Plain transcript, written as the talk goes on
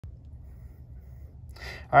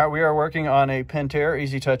All right, we are working on a Pentair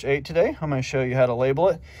Easy Touch 8 today. I'm going to show you how to label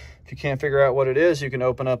it. If you can't figure out what it is, you can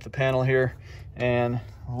open up the panel here and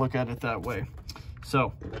look at it that way.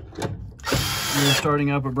 So we're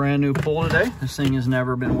starting up a brand new pool today. This thing has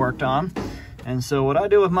never been worked on. And so what I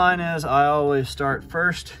do with mine is I always start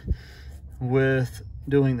first with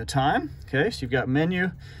doing the time. Okay, so you've got menu,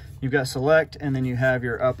 you've got select, and then you have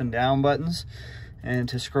your up and down buttons and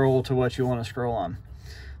to scroll to what you want to scroll on.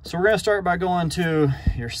 So we're going to start by going to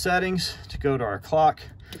your settings to go to our clock,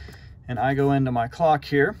 and I go into my clock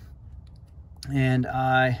here and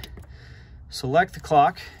I select the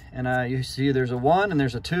clock, and you see there's a 1 and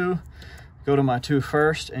there's a 2. Go to my 2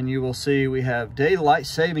 first and you will see we have daylight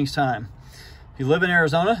savings time. If you live in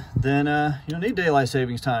Arizona, then you don't need daylight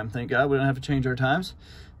savings time. Thank God we don't have to change our times.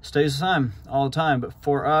 It stays the same all the time, but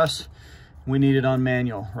for us, we need it on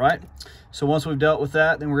manual, right? So once we've dealt with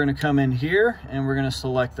that, then we're going to come in here and we're going to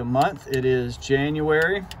select the month. It is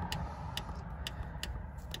January.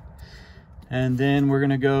 And then we're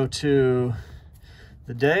going to go to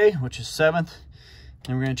the day, which is 7th.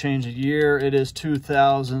 And we're going to change the year. It is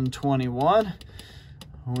 2021.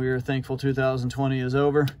 We are thankful 2020 is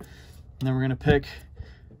over. And then we're going to pick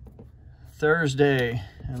Thursday.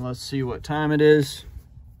 And let's see what time it is.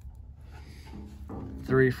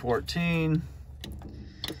 3:14.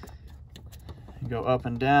 Go up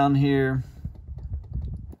and down here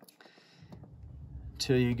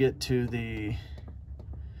till you get to the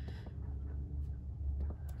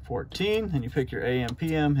 14, and you pick your AM,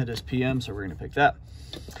 PM. It is PM, so we're going to pick that.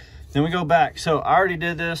 Then we go back. So I already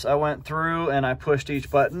did this. I went through and I pushed each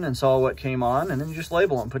button and saw what came on, and then you just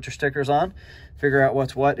label them, put your stickers on, figure out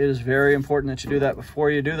what's what. It is very important that you do that before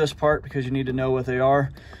you do this part, because you need to know what they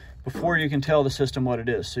are before you can tell the system what it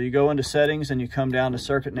is. So you go into settings and you come down to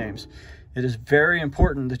circuit names. It is very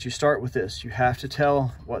important that you start with this. You have to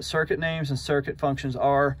tell what circuit names and circuit functions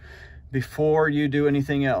are before you do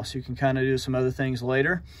anything else. You can kind of do some other things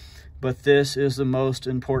later, but this is the most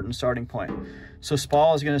important starting point. So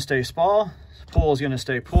SPA is going to stay SPA, pool is going to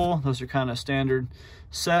stay pool. Those are kind of standard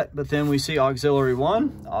set, but then we see auxiliary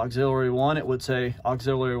 1. Auxiliary 1, it would say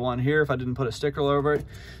auxiliary 1 here if I didn't put a sticker over it.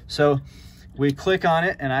 So we click on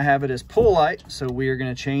it and I have it as pool light, so we are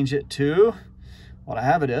going to change it to what I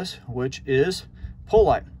have it as, which is pool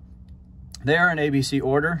light. They are in ABC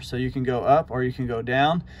order, so you can go up or you can go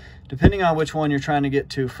down, depending on which one you're trying to get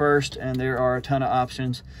to first, and there are a ton of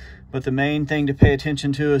options. But the main thing to pay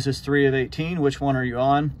attention to is this 3 of 18. Which one are you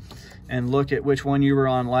on? And look at which one you were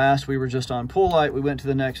on last. We were just on pool light. We went to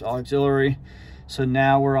the next auxiliary. So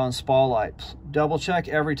now we're on SPA light. Double check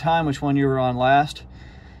every time which one you were on last,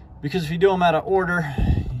 because if you do them out of order,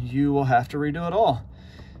 you will have to redo it all.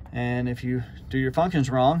 And if you do your functions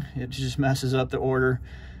wrong, it just messes up the order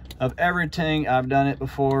of everything. I've done it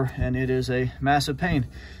before and it is a massive pain.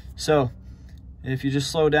 So if you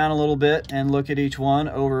just slow down a little bit and look at each one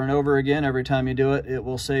over and over again, every time you do it, it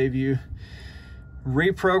will save you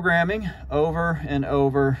reprogramming over and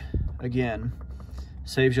over again.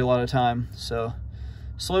 Saves you a lot of time. So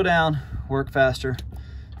slow down, work faster.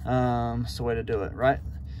 It's the way to do it, right?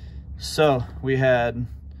 So we had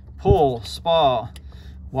pool, SPA,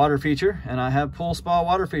 water feature, and I have pool, SPA,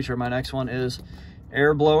 water feature. My next one is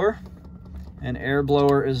air blower, and air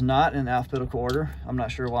blower is not in alphabetical order. I'm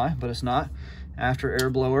not sure why, but it's not. After air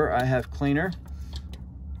blower, I have cleaner.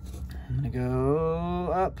 I'm gonna go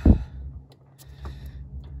up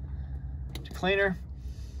to cleaner.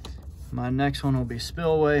 My next one will be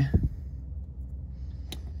spillway.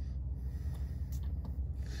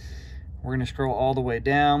 We're gonna scroll all the way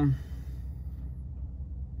down.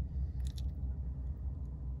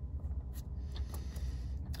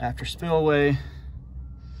 After spillway,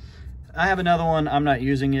 I have another one. I'm not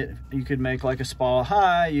using it. You could make like a SPA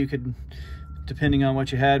high. You could, depending on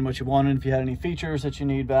what you had and what you wanted, if you had any features that you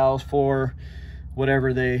need valves for,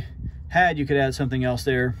 whatever they had, you could add something else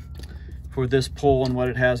there. For this pool and what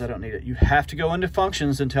it has, I don't need it. You have to go into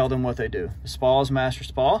functions and tell them what they do. The SPA is master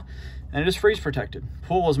SPA, and it is freeze protected.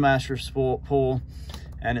 Pool is master pool,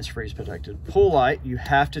 and it's freeze protected. Pool light, you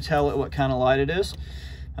have to tell it what kind of light it is.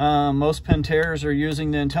 Most Pentairs are using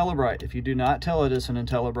the IntelliBright. If you do not tell it it's an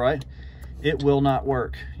IntelliBright, it will not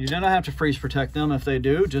work. You do not have to freeze protect them. If they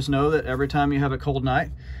do, just know that every time you have a cold night,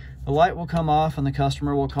 the light will come off and the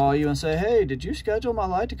customer will call you and say, hey, did you schedule my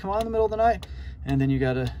light to come on in the middle of the night? And then you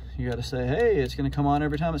gotta say, hey, it's gonna come on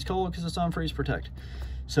every time it's cold because it's on freeze protect.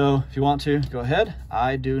 So if you want to, go ahead.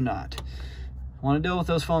 I do not want to deal with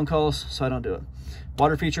those phone calls, so I don't do it.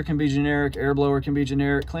 Water feature can be generic, air blower can be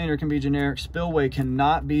generic, cleaner can be generic, spillway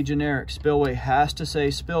cannot be generic. Spillway has to say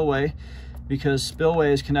spillway, because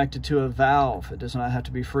spillway is connected to a valve. It does not have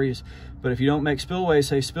to be freeze. But if you don't make spillway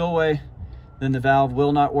say spillway, then the valve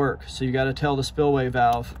will not work. So you got to tell the spillway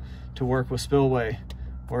valve to work with spillway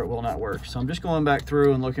or it will not work. So I'm just going back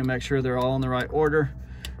through and looking to make sure they're all in the right order.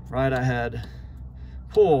 Right, I had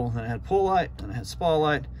pool, then I had pool light, then I had spa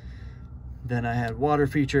light, then I had water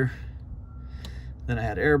feature, then I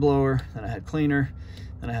had air blower, then I had cleaner,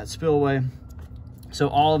 then I had spillway. So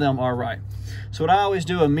all of them are right. So what I always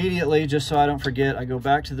do immediately, just so I don't forget, I go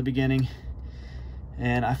back to the beginning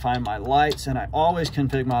and I find my lights, and I always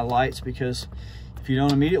configure my lights, because if you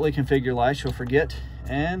don't immediately configure your lights, you'll forget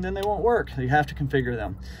and then they won't work. You have to configure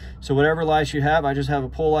them. So whatever lights you have, I just have a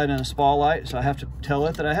pool light and a spa light. So I have to tell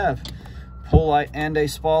it that I have pool light and a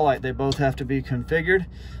spa light. They both have to be configured.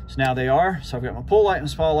 So now they are. So I've got my pool light and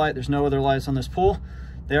spa light. There's no other lights on this pool.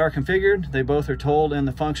 They are configured. They both are told in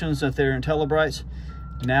the functions that they're IntelliBrights.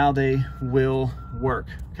 Now they will work,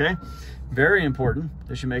 okay? Very important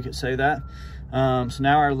that you make it say that. So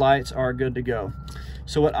now our lights are good to go.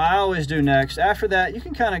 So what I always do next, after that, you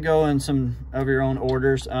can kind of go in some of your own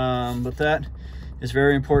orders, but that is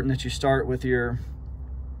very important that you start with your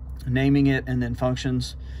naming it and then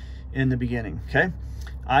functions in the beginning, okay?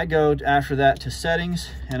 I go after that to settings,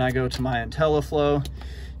 and I go to my IntelliFlow.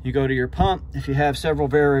 You go to your pump. If you have several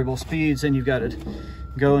variable speeds, then you've got to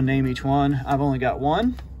go and name each one. I've only got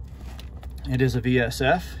one. It is a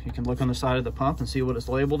VSF. You can look on the side of the pump and see what it's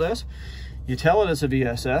labeled as. You tell it it's a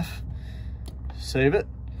VSF, save it,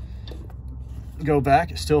 go back,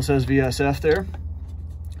 it still says VSF there.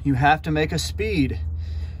 You have to make a speed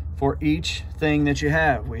for each thing that you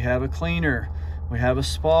have. We have a cleaner, we have a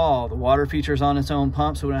spa, the water feature's on its own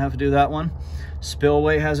pump, so we don't have to do that one.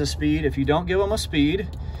 Spillway has a speed. If you don't give them a speed,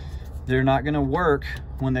 they're not gonna work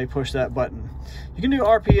when they push that button. You can do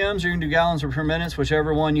RPMs or you can do gallons per minute,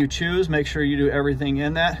 whichever one you choose. Make sure you do everything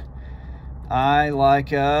in that. I like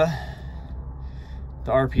the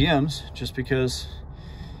RPMs just because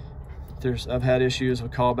I've had issues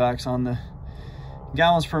with callbacks on the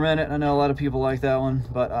gallons per minute. I know a lot of people like that one,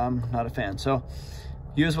 but I'm not a fan. So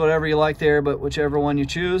use whatever you like there, but whichever one you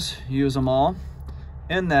choose, use them all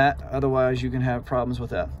in that. Otherwise you can have problems with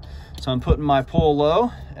that. So I'm putting my pull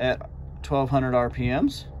low at 1200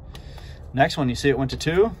 RPMs. Next one, you see it went to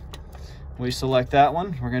 2. We select that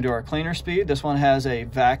one. We're gonna do our cleaner speed. This one has a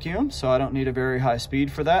vacuum, so I don't need a very high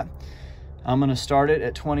speed for that. I'm gonna start it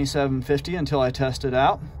at 2750 until I test it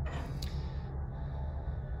out.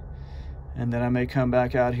 And then I may come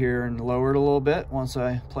back out here and lower it a little bit once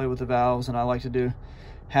I play with the valves. And I like to do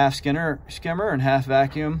half skimmer and half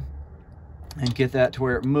vacuum and get that to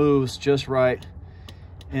where it moves just right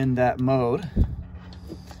in that mode.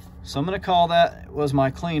 So I'm gonna call that was my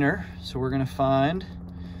cleaner. So we're gonna find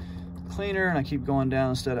cleaner, and I keep going down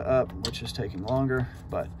instead of up, which is taking longer,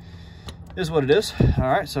 but is what it is. All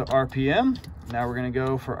right, so RPM. Now we're gonna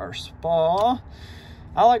go for our spa.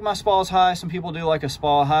 I like my spas high. Some people do like a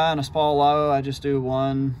spa high and a spa low. I just do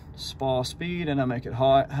one spa speed and I make it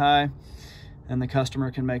high, and the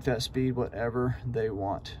customer can make that speed whatever they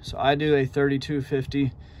want. So I do a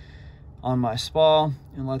 3250 on my spa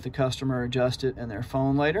and let the customer adjust it in their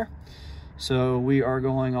phone later. So we are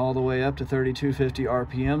going all the way up to 3250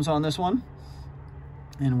 RPMs on this one,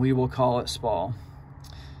 and we will call it spa.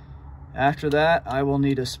 After that, I will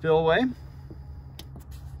need a spillway.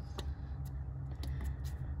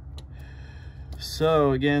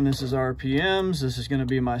 So again, this is RPMs. This is going to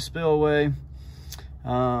be my spillway.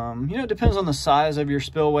 You know, it depends on the size of your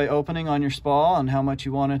spillway opening on your spa and how much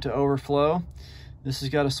you want it to overflow. This has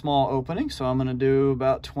got a small opening, so I'm going to do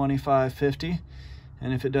about 2550.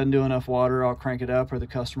 And if it doesn't do enough water, I'll crank it up, or the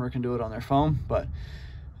customer can do it on their phone. But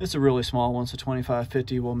it's a really small one, so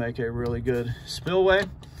 2550 will make a really good spillway.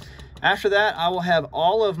 After that, I will have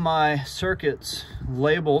all of my circuits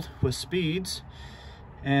labeled with speeds.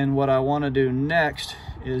 And what I want to do next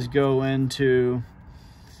is go into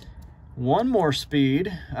one more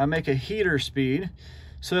speed. I make a heater speed.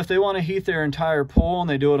 So if they want to heat their entire pool and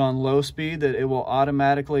they do it on low speed, that it will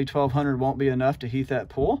automatically, 1200 won't be enough to heat that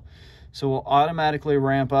pool. So we'll automatically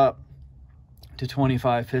ramp up to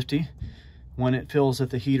 2550 when it feels that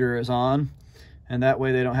the heater is on. And that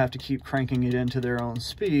way they don't have to keep cranking it into their own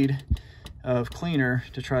speed of cleaner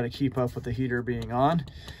to try to keep up with the heater being on.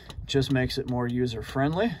 Just makes it more user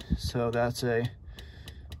friendly. So that's a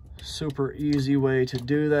super easy way to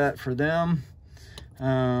do that for them.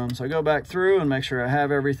 So I go back through and make sure I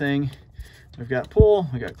have everything. We've got pool,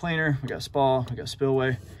 we got cleaner, we got spa, we got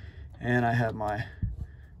spillway, and I have my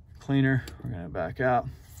cleaner. We're gonna back out,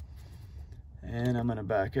 and I'm gonna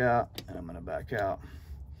back out, and I'm gonna back out.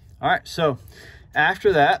 All right, so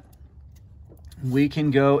after that, we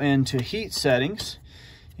can go into heat settings.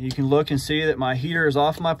 You can look and see that my heater is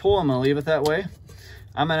off my pool. I'm gonna leave it that way.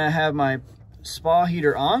 I'm gonna have my spa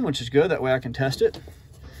heater on, which is good. That way I can test it.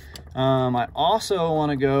 I also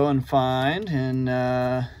wanna go and find in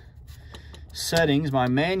settings, my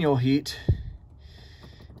manual heat.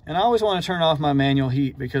 And I always wanna turn off my manual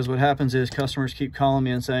heat because what happens is customers keep calling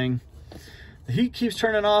me and saying, the heat keeps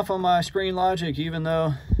turning off on my Screen Logic, even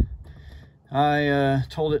though I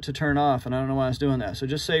told it to turn off, and I don't know why it's doing that. So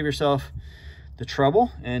just save yourself the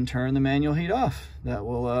trouble and turn the manual heat off. That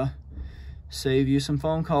will save you some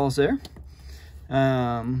phone calls there.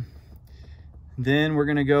 Then we're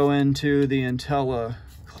gonna go into the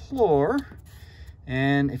IntelliChlor.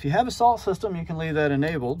 And if you have a salt system, you can leave that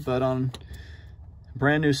enabled, but on a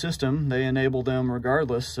brand new system, they enable them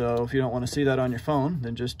regardless. So if you don't wanna see that on your phone,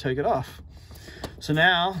 then just take it off. So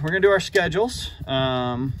now we're gonna do our schedules.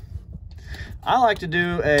 I like to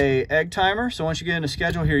do a egg timer. So once you get into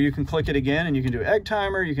schedule here, you can click it again and you can do egg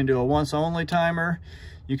timer. You can do a once only timer.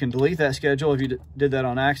 You can delete that schedule if you did that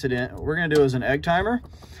on accident. What we're gonna do is an egg timer.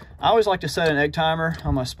 I always like to set an egg timer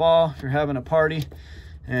on my spa. If you're having a party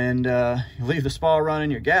and you leave the spa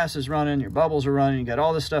running, your gas is running, your bubbles are running, you got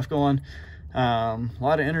all this stuff going, a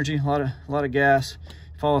lot of energy, a lot of gas.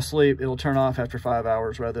 Fall asleep, it'll turn off after 5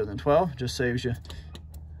 hours rather than 12. Just saves you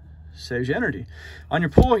energy. On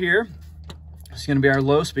your pool here, it's gonna be our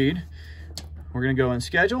low speed. We're gonna go in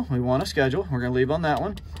schedule. We want to schedule. We're gonna leave on that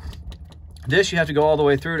one. This, you have to go all the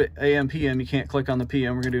way through to AM, PM. You can't click on the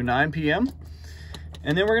PM. We're gonna do 9 PM.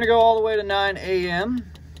 And then we're gonna go all the way to 9 AM.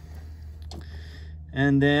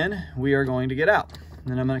 And then we are going to get out.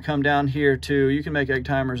 And then I'm gonna come down here to, you can make egg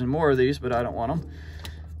timers and more of these, but I don't want them.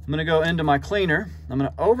 I'm gonna go into my cleaner. I'm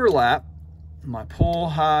gonna overlap my pull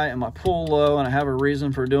high and my pull low, and I have a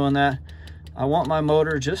reason for doing that. I want my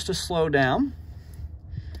motor just to slow down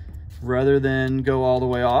rather than go all the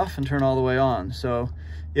way off and turn all the way on. So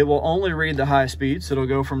it will only read the high speed. So it'll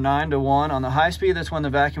go from 9 to 1. On the high speed, that's when the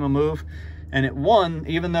vacuum will move. And at 1,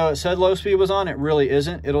 even though it said low speed was on, it really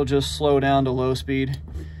isn't. It'll just slow down to low speed,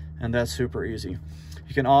 and that's super easy.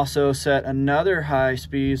 You can also set another high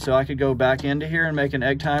speed, so I could go back into here and make an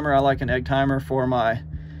egg timer. I like an egg timer for my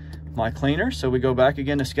cleaner. So we go back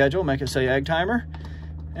again to schedule, make it say egg timer,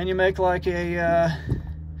 and you make like a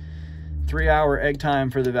 3-hour egg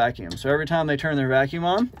time for the vacuum. So every time they turn their vacuum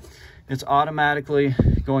on, it's automatically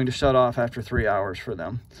going to shut off after 3 hours for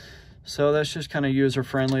them. So that's just kind of user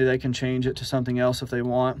friendly. They can change it to something else if they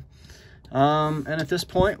want. And at this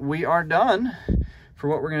point, we are done for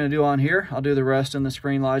what we're going to do on here. I'll do the rest in the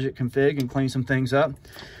Screen Logic config and clean some things up.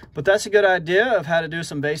 But that's a good idea of how to do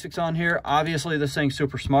some basics on here. Obviously, this thing's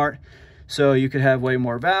super smart, so you could have way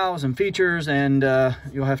more valves and features, and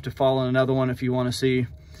you'll have to follow another one if you want to see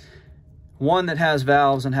one that has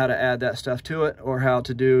valves and how to add that stuff to it, or how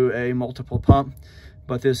to do a multiple pump.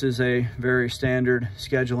 But this is a very standard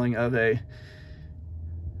scheduling of a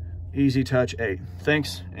Easy Touch 8.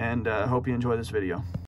 Thanks, and hope you enjoy this video.